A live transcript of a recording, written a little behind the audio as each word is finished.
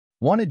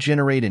Want to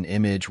generate an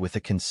image with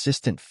a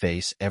consistent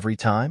face every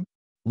time?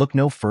 Look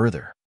no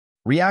further.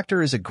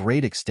 Reactor is a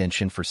great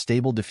extension for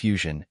Stable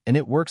Diffusion, and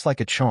it works like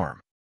a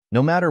charm.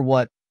 No matter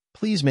what,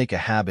 please make a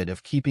habit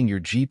of keeping your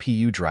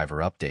GPU driver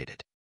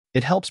updated.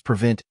 It helps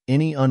prevent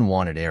any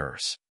unwanted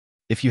errors.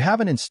 If you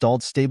haven't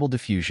installed Stable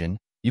Diffusion,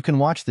 you can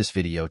watch this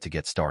video to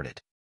get started.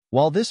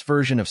 While this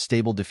version of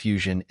Stable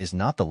Diffusion is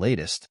not the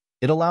latest,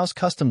 it allows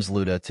custom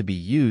ZLUDA to be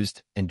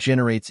used and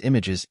generates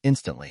images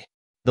instantly.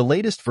 The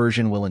latest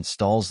version will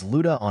install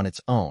ZLUDA on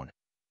its own,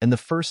 and the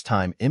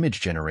first-time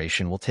image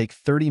generation will take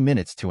 30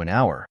 minutes to an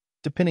hour,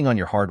 depending on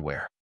your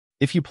hardware.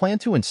 If you plan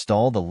to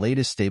install the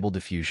latest Stable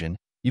Diffusion,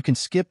 you can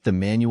skip the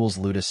manual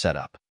ZLUDA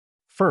setup.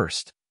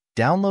 First,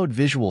 download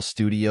Visual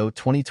Studio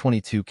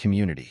 2022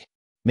 Community.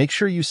 Make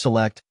sure you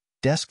select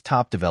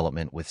Desktop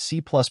Development with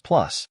C++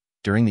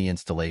 during the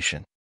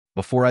installation.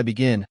 Before I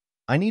begin,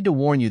 I need to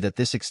warn you that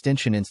this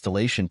extension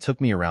installation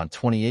took me around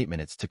 28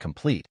 minutes to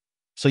complete,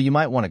 so you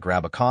might want to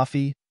grab a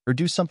coffee or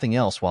do something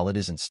else while it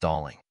is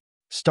installing.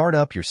 Start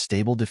up your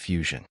Stable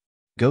Diffusion.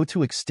 Go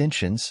to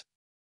Extensions,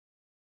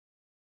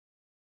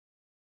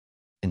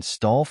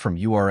 Install from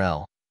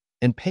URL,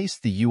 and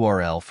paste the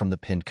URL from the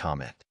pinned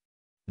comment.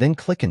 Then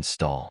click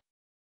Install.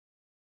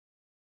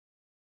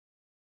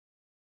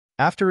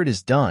 After it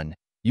is done,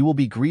 you will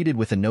be greeted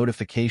with a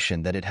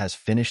notification that it has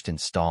finished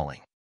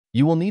installing.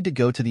 You will need to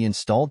go to the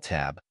Installed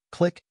tab,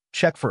 click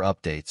Check for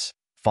Updates,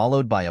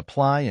 followed by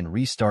Apply and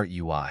Restart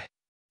UI.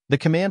 The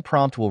command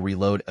prompt will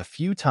reload a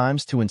few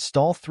times to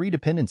install 3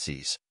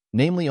 dependencies,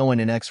 namely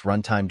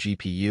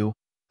onnxruntime-gpu,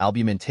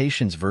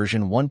 Albumentations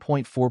version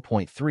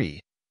 1.4.3,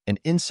 and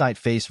Insight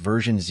Face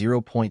version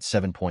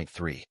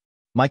 0.7.3.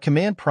 My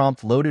command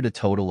prompt loaded a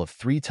total of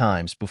 3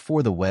 times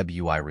before the web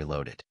UI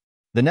reloaded.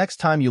 The next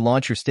time you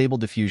launch your Stable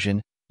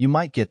Diffusion, you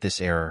might get this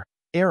error.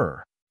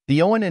 The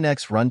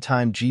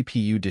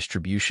onnxruntime-gpu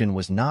distribution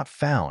was not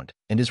found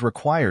and is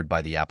required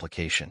by the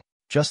application,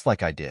 just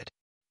like I did.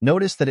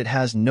 Notice that it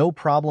has no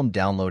problem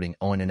downloading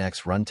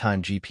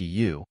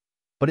onnxruntime-gpu,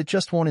 but it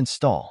just won't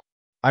install.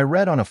 I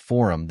read on a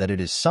forum that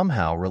it is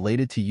somehow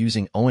related to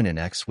using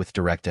onnx with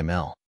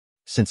DirectML.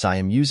 Since I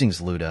am using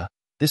ZLUDA,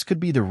 this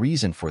could be the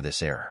reason for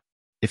this error.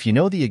 If you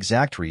know the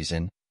exact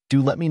reason, do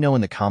let me know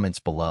in the comments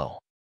below.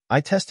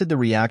 I tested the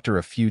Reactor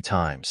a few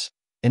times,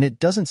 and it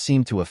doesn't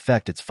seem to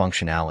affect its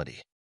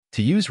functionality.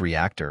 To use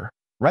Reactor,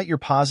 write your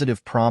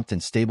positive prompt in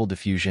Stable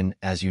Diffusion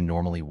as you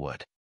normally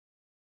would.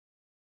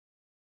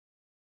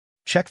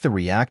 Check the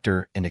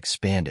Reactor and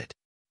expand it.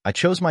 I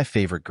chose my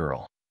favorite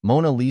girl,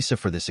 Mona Lisa,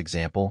 for this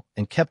example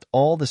and kept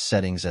all the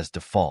settings as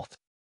default.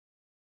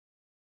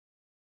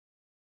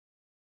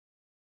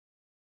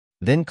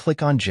 Then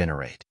click on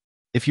Generate.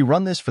 If you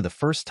run this for the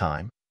first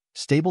time,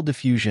 Stable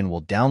Diffusion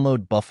will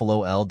download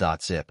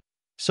buffalo.l.zip,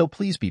 so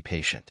please be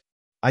patient.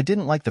 I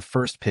didn't like the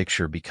first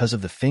picture because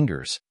of the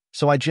fingers,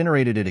 so I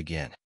generated it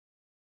again.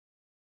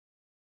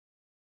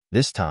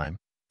 This time,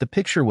 the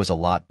picture was a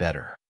lot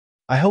better.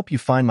 I hope you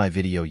find my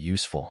video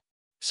useful.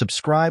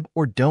 Subscribe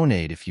or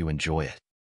donate if you enjoy it.